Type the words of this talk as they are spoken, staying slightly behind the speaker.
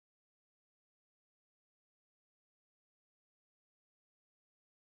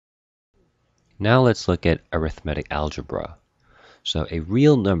Now let's look at arithmetic algebra. So a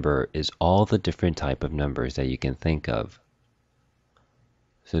real number is all the different type of numbers that you can think of.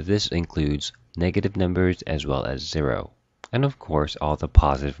 So this includes negative numbers as well as 0, and of course all the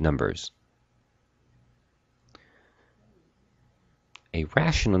positive numbers. A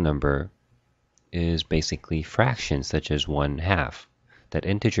rational number is basically fractions such as 1/2, that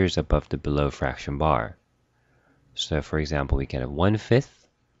integers above the below fraction bar. So for example, we can have 1/5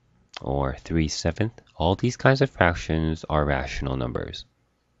 or 3/7. All these kinds of fractions are rational numbers.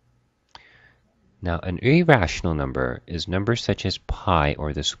 Now, an irrational number is numbers such as pi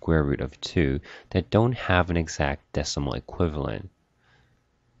or the square root of 2 that don't have an exact decimal equivalent.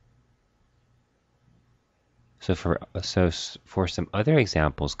 So for some other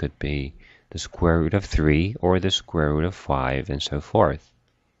examples could be the square root of 3 or the square root of 5 and so forth.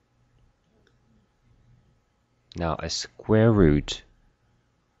 Now, a square root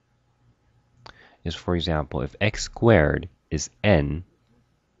is, for example, if x squared is n,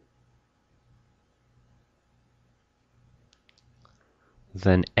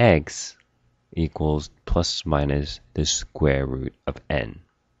 then x equals plus minus the square root of n.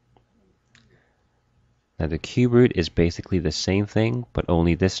 Now the cube root is basically the same thing, but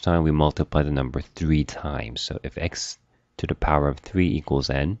only this time we multiply the number 3 times. So if x to the power of 3 equals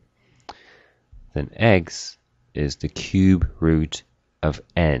n, then x is the cube root of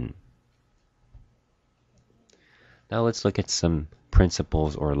n. Now let's look at some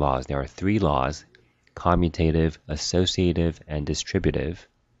principles or laws. There are 3 laws: commutative, associative, and distributive.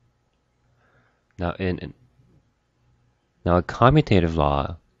 Now a commutative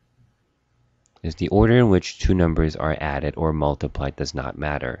law is the order in which 2 numbers are added or multiplied does not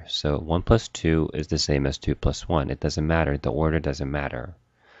matter. So 1 plus 2 is the same as 2 plus 1. It doesn't matter. The order doesn't matter.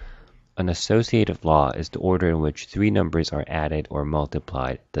 An associative law is the order in which 3 numbers are added or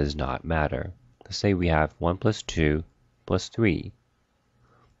multiplied does not matter. Let's say we have 1 plus 2 plus 3.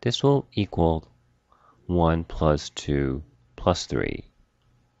 This will equal 1 plus 2 plus 3.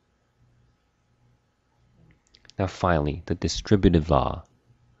 Now finally, the distributive law.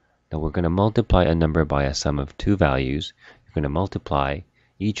 Now we're going to multiply a number by a sum of 2 values. You're going to multiply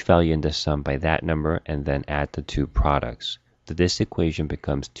each value in the sum by that number and then add the 2 products. So this equation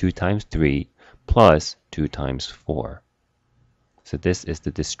becomes 2 times 3 plus 2 times 4. So this is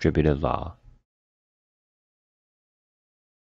the distributive law.